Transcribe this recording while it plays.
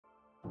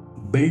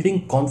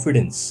building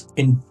confidence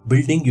in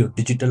building your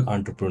digital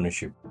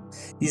entrepreneurship.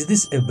 Is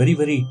this a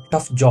very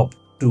tough job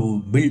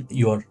to build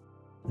your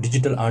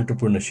digital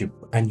entrepreneurship,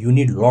 and you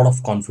need a lot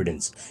of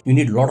confidence, you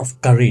need a lot of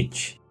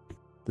courage?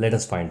 Let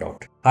us find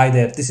out. Hi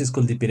there, this is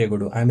Kuldeep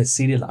Eregodu. I am a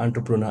serial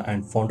entrepreneur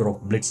and founder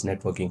of Blitz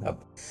Networking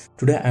Hub.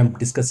 Today I am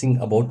discussing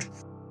about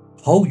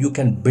how you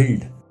can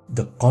build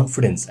the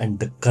confidence and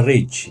the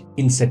courage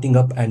in setting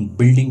up and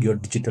building your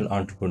digital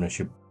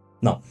entrepreneurship.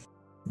 Now,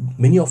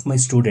 many of my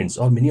students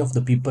or many of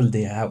the people,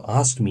 they have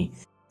asked me,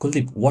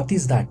 Kuldeep, what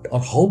is that, or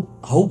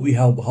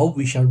how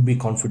we shall be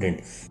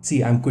confident?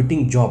 See, I'm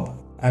quitting job,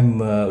 I'm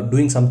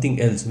doing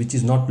something else which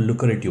is not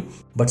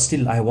lucrative, but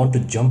still I want to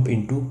jump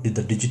into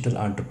the digital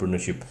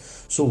entrepreneurship.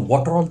 So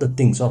what are all the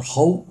things, or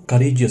how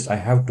courageous I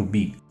have to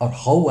be, or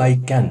how I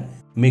can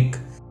make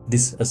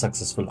this a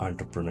successful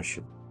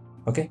entrepreneurship?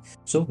 Okay,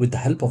 so with the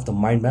help of the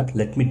mind map,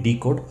 let me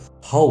decode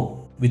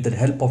how, with the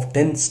help of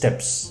 10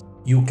 steps,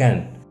 you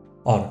can,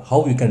 or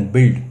how you can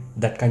build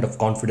that kind of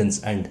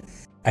confidence and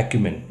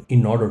acumen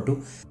in order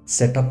to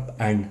set up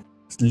and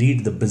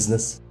lead the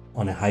business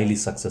on a highly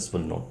successful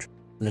note.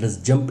 Let us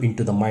jump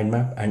into the mind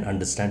map and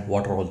understand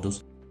what are all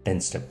those 10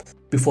 steps.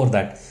 Before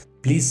that,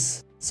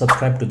 please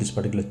subscribe to this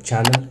particular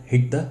channel,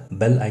 hit the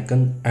bell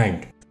icon,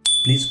 and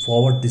please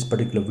forward this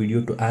particular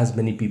video to as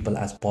many people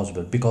as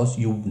possible, because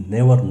you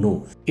never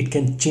know, it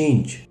can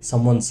change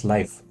someone's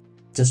life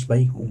just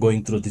by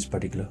going through this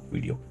particular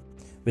video.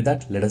 With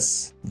that, let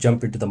us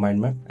jump into the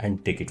mind map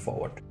and take it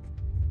forward.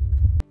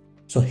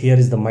 So here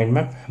is the mind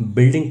map: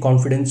 building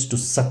confidence to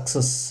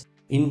succeed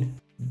in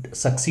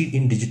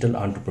digital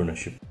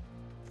entrepreneurship.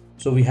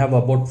 So we have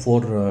about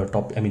four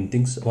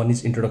things. One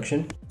is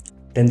introduction,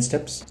 10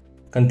 steps,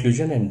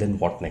 conclusion, and then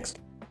what next.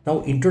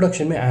 Now,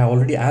 introduction,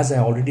 as I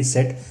already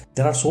said,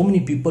 there are so many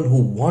people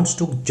who wants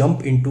to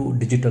jump into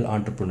digital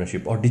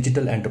entrepreneurship or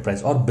digital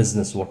enterprise or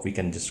business, what we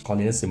can just call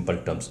in a simple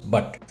terms.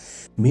 But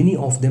many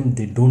of them,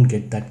 they don't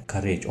get that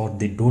courage, or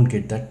they don't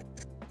get that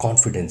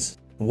confidence,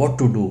 what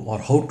to do or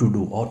how to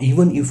do, or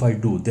even if I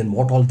do, then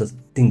what all the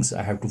things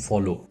I have to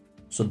follow.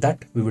 So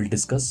that we will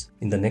discuss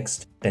in the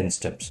next 10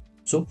 steps.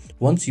 So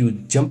once you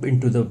jump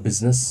into the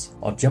business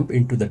or jump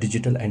into the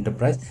digital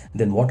enterprise,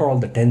 then what are all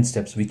the 10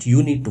 steps which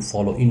you need to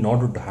follow in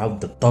order to have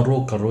the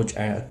thorough courage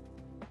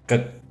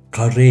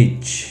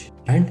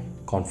and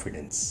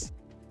confidence?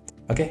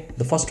 Okay,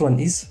 the first one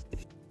is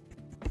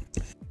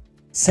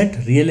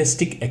set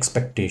realistic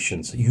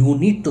expectations. You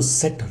need to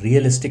set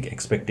realistic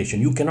expectation.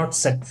 You cannot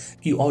set,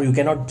 or you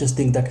cannot just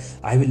think that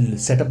I will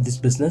set up this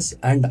business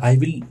and I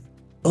will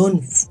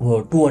earn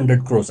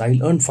 200 crores, I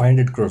will earn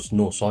 500 crores.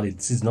 No, sorry,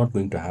 this is not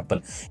going to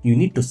happen. You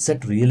need to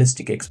set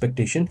realistic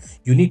expectation.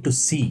 You need to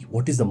see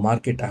what is the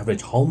market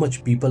average, how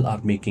much people are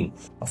making.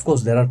 Of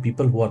course, there are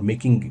people who are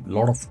making a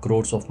lot of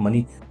crores of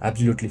money,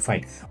 absolutely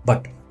fine.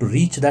 But to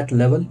reach that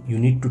level, you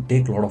need to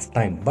take a lot of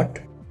time. But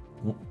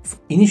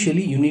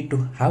initially, you need to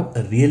have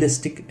a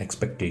realistic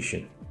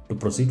expectation to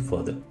proceed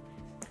further.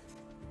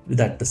 With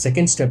that, the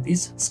second step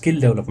is skill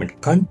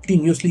development.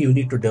 Continuously you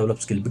need to develop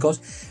skill, because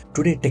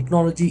today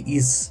technology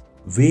is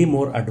way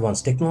more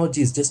advanced.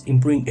 Technology is just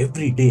improving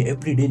every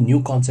day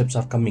new concepts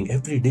are coming,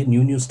 every day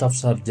new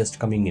stuffs are just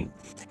coming in.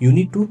 You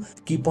need to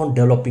keep on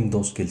developing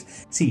those skills.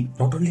 See,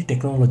 not only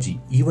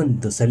technology, even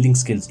the selling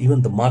skills,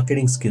 even the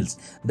marketing skills,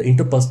 the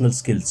interpersonal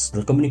skills,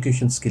 the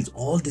communication skills,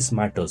 all this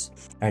matters,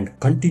 and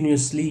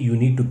continuously you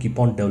need to keep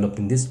on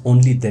developing this.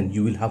 Only then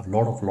you will have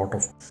lot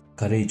of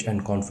courage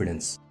and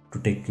confidence to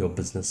take your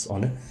business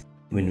on a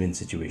win-win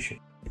situation.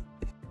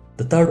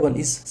 The third one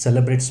is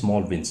celebrate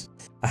small wins.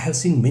 I have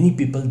seen many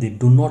people, they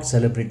do not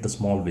celebrate the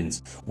small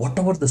wins.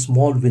 Whatever the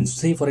small wins,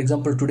 say for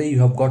example, today you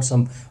have got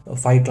some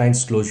 5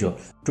 clients closure.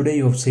 Today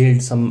you have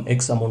sold some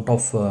X amount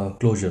of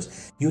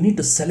closures. You need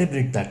to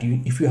celebrate that.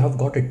 If you have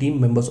got a team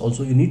members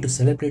also, you need to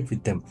celebrate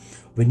with them.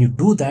 When you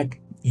do that,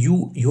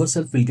 you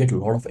yourself will get a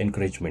lot of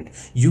encouragement.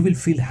 You will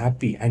feel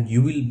happy, and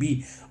you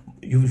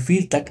will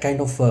feel that kind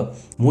of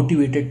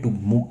motivated to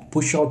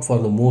push out for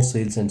the more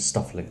sales and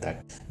stuff like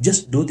that.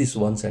 Just do this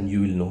once and you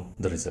will know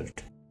the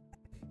result.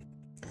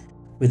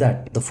 With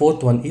that, the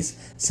fourth one is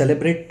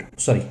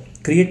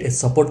create a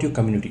supportive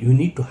community. You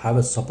need to have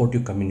a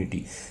supportive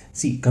community.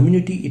 See,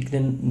 community, it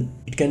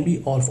can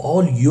be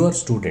all your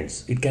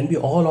students, it can be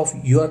all of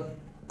your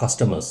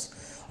customers,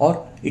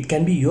 or it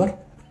can be your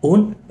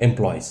own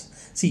employees.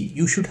 See,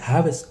 you should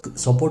have a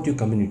supportive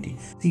community.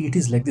 See, it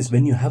is like this: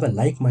 when you have a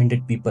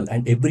like-minded people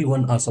and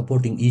everyone are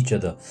supporting each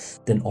other,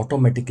 then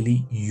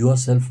automatically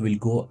yourself will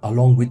go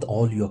along with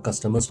all your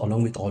customers,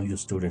 along with all your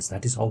students.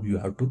 That is how you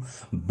have to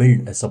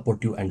build a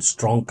supportive and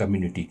strong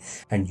community.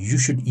 And you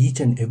should, each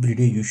and every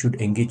day, you should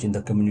engage in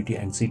the community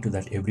and see to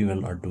that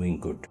everyone are doing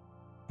good.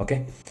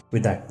 Okay,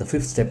 with that, the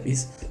fifth step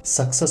is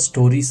success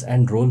stories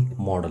and role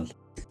model.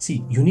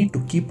 See, you need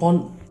to keep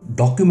on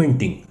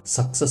documenting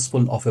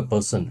successful of a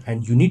person,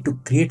 and you need to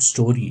create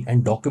story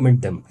and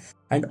document them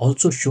and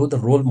also show the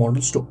role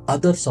models to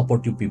other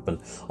supportive people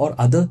or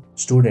other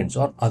students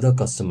or other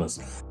customers.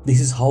 This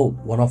is how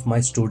one of my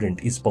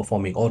student is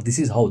performing, or this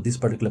is how this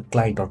particular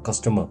client or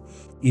customer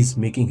is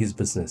making his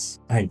business.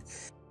 And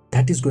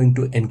that is going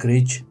to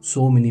encourage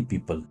so many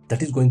people.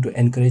 That is going to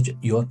encourage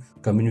your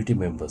community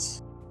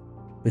members.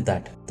 With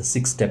that, the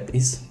sixth step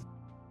is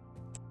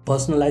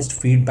personalized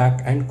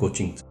feedback and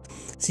coaching.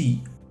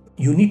 See,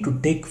 you need to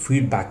take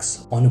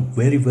feedbacks on a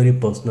very, very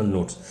personal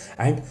notes.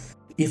 And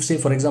if, say,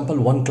 for example,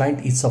 one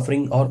client is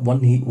suffering, or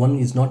one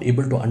is not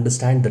able to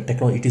understand the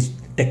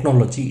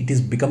technology, it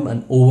is become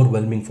an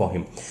overwhelming for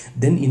him,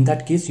 then in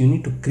that case you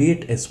need to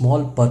create a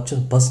small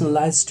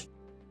personalized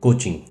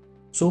coaching.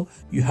 So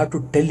you have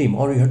to tell him,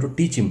 or you have to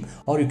teach him,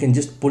 or you can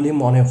just pull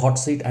him on a hot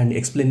seat and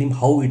explain him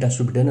how it has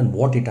to be done and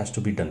what it has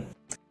to be done.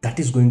 That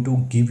is going to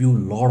give you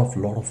lot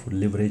of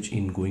leverage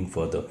in going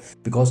further,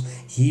 because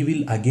he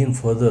will again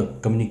further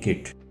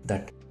communicate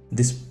that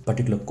this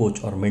particular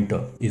coach or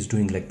mentor is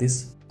doing like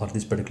this, or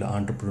this particular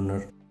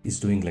entrepreneur is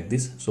doing like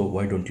this, so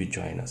why don't you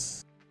join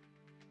us?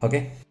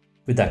 Okay.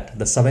 With that,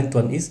 the seventh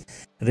one is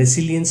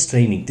resilience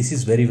training. This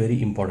is very,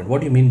 very important.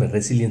 What do you mean by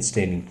resilience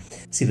training?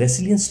 See,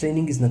 resilience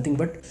training is nothing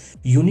but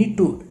you need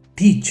to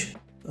teach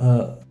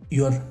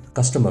your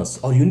customers,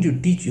 or you need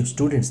to teach your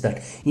students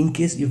that in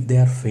case if they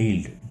are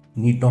failed,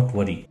 need not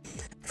worry.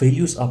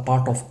 Failures are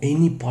part of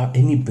any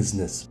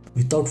business.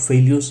 Without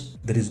failures,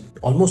 there is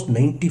almost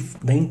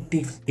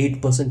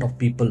 98% of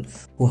people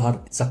who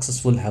are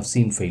successful have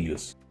seen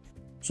failures.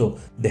 So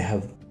they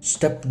have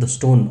stepped the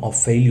stone of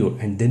failure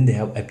and then they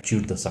have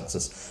achieved the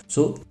success.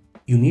 So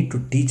you need to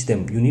teach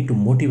them, you need to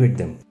motivate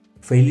them.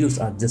 Failures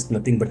are just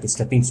nothing but a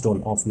stepping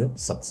stone of your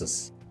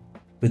success.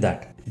 With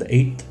that, the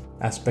eighth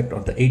aspect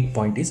or the eighth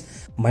point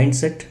is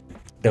mindset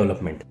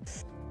development.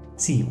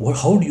 See,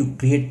 how do you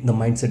create the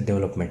mindset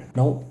development?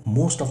 Now,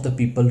 most of the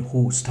people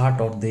who start,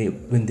 or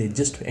when they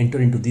just enter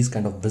into this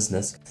kind of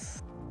business,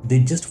 they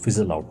just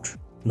fizzle out.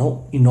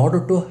 Now, in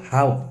order to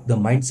have the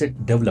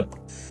mindset developed,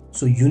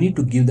 so you need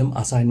to give them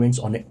assignments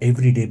on an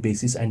everyday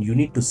basis, and you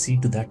need to see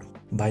to that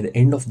by the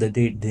end of the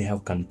day they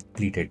have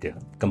completed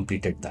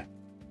that.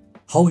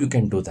 How you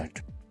can do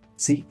that?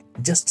 See,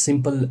 just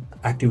simple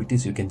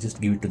activities you can just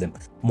give it to them.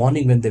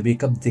 Morning when they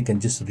wake up, they can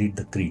just read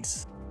the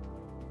creeds.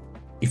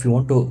 If you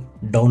want to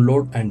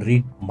download and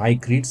read my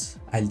creeds,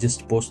 I'll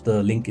just post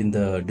the link in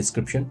the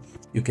description.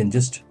 You can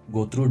just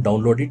go through,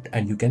 download it,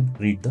 and you can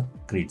read the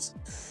creeds.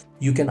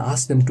 You can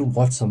ask them to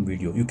watch some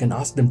video. You can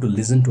ask them to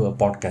listen to a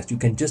podcast. You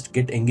can just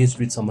get engaged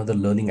with some other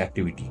learning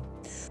activity.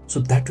 So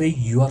that way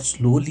you are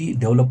slowly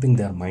developing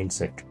their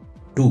mindset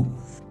to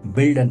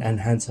build and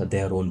enhance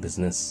their own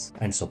business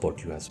and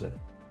support you as well.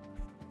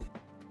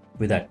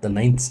 With that, the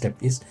ninth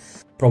step is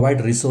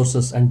provide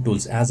resources and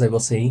tools. As I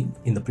was saying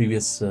in the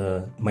previous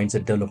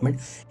mindset development,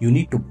 you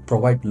need to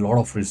provide a lot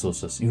of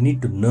resources. You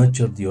need to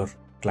nurture your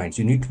clients.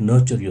 You need to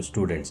nurture your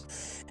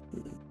students.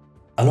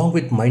 Along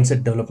with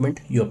mindset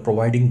development, you are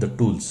providing the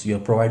tools, you are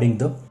providing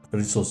the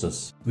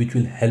resources which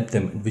will help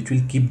them, which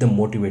will keep them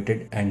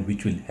motivated, and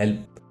which will help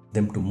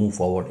them to move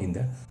forward in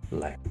their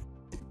life.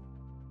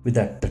 With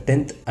that, the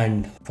 10th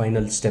and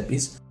final step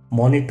is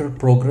monitor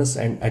progress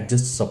and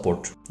adjust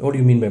support. What do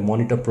you mean by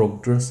monitor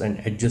progress and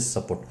adjust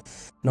support?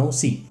 Now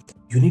see,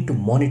 you need to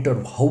monitor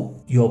how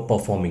you are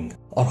performing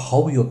or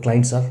how your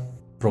clients are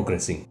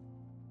progressing.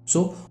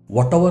 So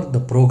whatever the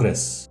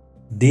progress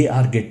they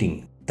are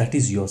getting, that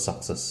is your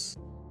success.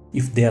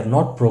 If they are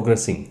not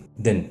progressing,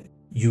 then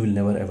you will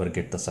never ever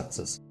get the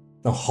success.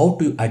 Now, how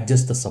to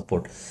adjust the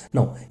support?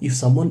 Now, if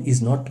someone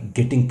is not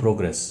getting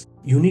progress,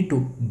 you need to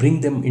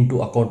bring them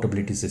into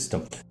accountability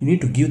system. You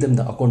need to give them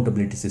the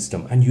accountability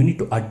system, and you need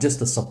to adjust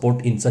the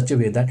support in such a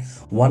way that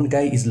one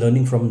guy is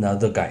learning from the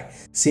other guy.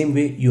 Same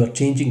way you are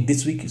changing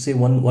this week, say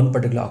one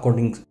particular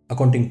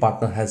accounting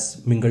partner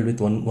has mingled with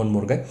one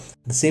more guy.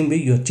 The same way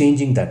you are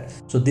changing that.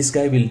 So this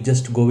guy will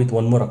just go with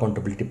one more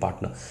accountability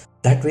partner.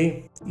 That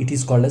way it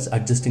is called as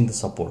adjusting the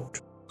support.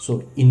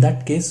 So in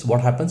that case,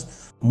 what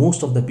happens?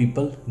 Most of the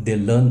people, they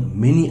learn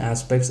many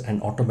aspects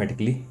and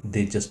automatically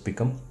they just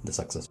become the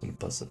successful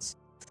persons.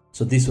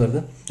 So these were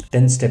the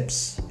 10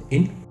 steps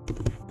in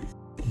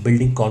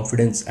building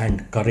confidence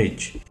and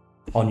courage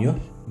on your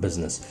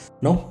business.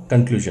 Now,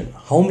 conclusion.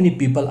 How many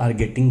people are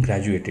getting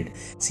graduated?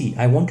 See,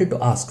 I wanted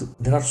to ask,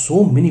 there are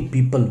so many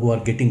people who are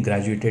getting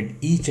graduated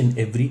each and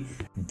every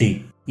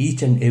day,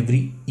 each and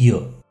every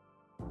year.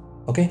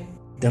 Okay?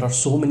 There are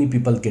so many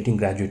people getting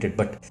graduated,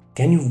 but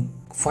can you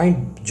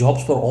find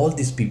jobs for all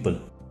these people?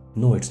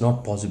 No, it's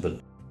not possible.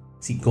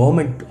 See,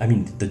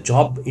 the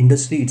job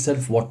industry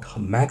itself, what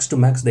max to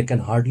max, they can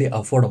hardly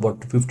afford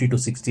about 50 to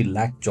 60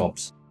 lakh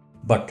jobs.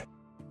 But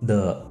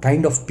the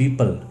kind of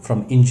people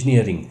from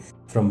engineering,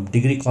 from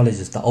degree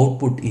colleges, the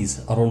output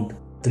is around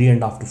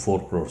 3.5 to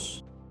 4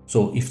 crores.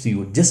 So if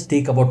you just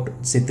take about,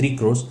 say, 3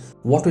 crores,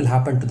 what will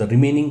happen to the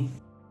remaining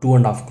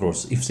 2.5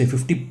 crores? If say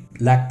 50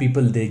 lakh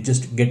people, they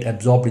just get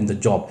absorbed in the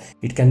job.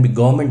 It can be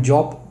government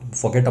job,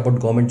 forget about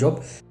government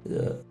job.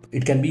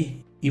 It can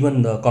be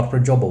even the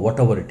corporate job or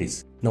whatever it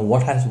is. Now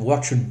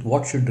what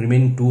should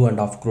remaining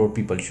 2.5 crore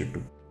people should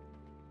do?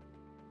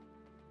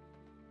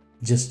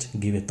 Just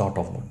give a thought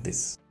about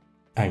this.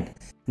 And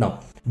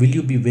now, will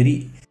you be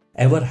very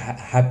ever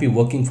happy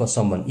working for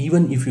someone?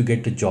 Even if you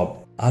get a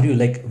job, are you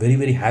like very,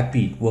 very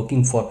happy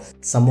working for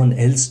someone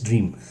else's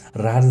dream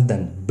rather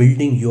than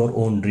building your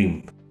own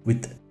dream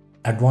with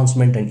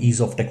advancement and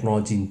ease of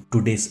technology in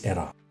today's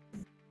era?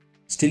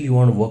 Still, you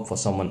want to work for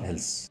someone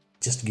else.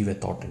 Just give a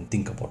thought and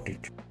think about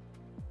it.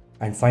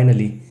 And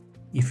finally,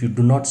 if you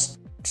do not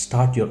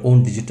start your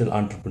own digital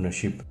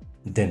entrepreneurship,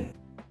 then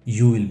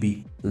you will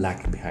be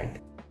lagged behind.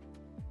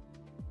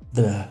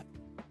 The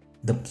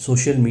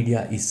social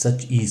media is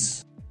such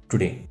ease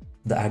today.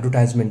 The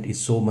advertisement is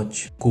so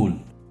much cool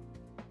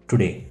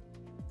today.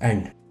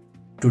 And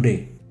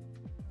today,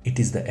 it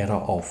is the era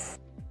of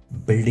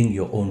building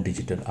your own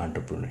digital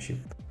entrepreneurship.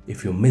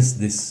 If you miss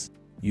this,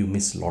 you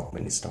miss lot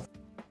many stuff.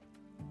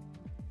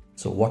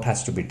 So what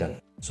has to be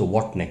done? So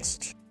what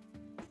next?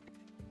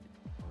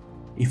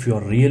 If you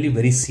are really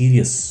very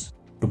serious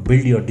to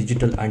build your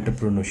digital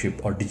entrepreneurship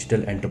or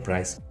digital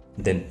enterprise,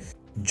 then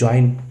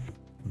join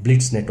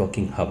Blitz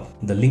Networking Hub.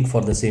 The link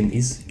for the same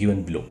is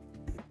given below.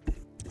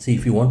 See,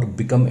 if you want to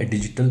become a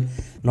digital,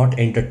 not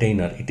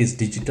entertainer, it is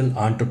digital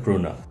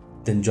entrepreneur,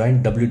 then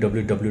join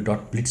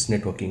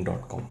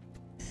www.blitznetworking.com.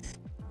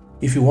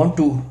 If you want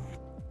to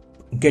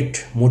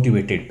get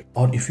motivated,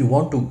 or if you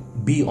want to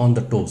be on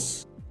the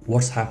toes,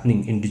 what's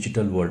happening in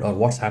digital world or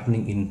what's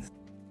happening in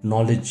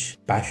knowledge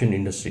passion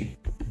industry,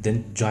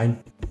 then join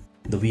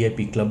the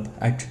VIP club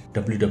at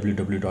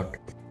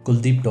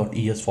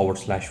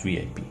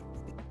www.kuldeep.es/VIP.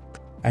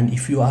 And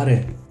if you are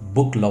a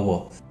book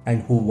lover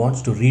and who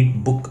wants to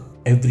read book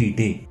every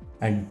day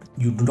and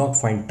you do not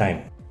find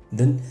time,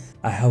 then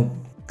I have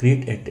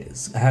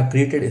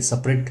created a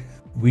separate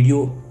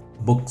video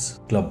books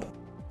club,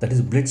 that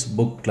is Blitz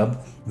book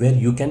club, where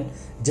you can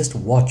just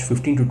watch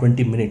 15 to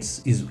 20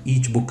 minutes is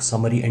each book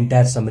summary,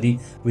 entire summary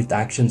with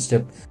action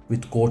step,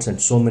 with quotes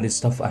and so many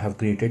stuff I have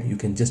created. You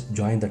can just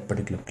join that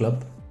particular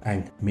club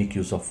and make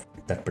use of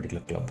that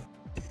particular club.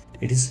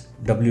 It is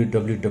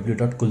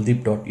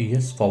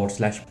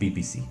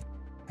www.kuldeep.es/bbc.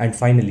 And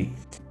finally,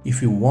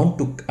 if you want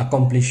to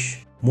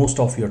accomplish most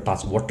of your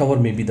task, whatever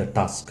may be the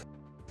task,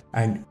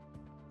 and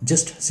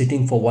just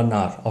sitting for 1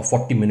 hour or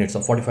 40 minutes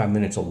or 45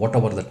 minutes or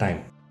whatever the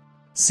time,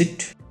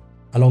 sit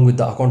along with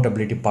the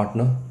accountability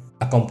partner,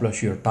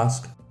 accomplish your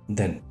task,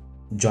 then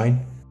join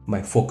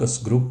my focus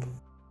group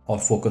or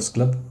focus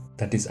club,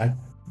 that is at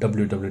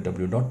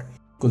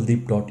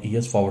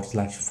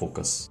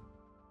www.kuldeep.es/focus.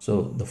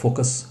 So the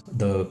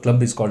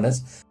club is called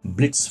as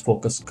Blitz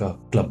Focus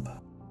Club.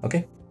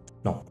 Okay.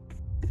 Now,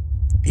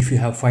 if you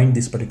have find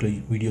this particular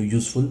video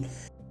useful,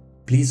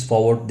 please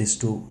forward this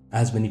to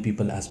as many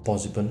people as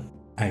possible,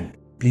 and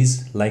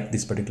please like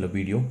this particular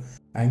video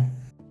and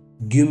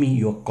give me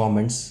your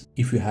comments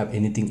if you have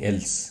anything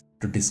else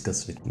to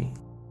discuss with me.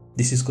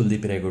 This is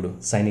Kuldeep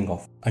Eregodu signing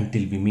off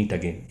until we meet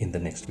again in the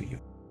next video.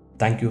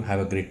 Thank you.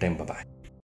 Have a great time. Bye-bye.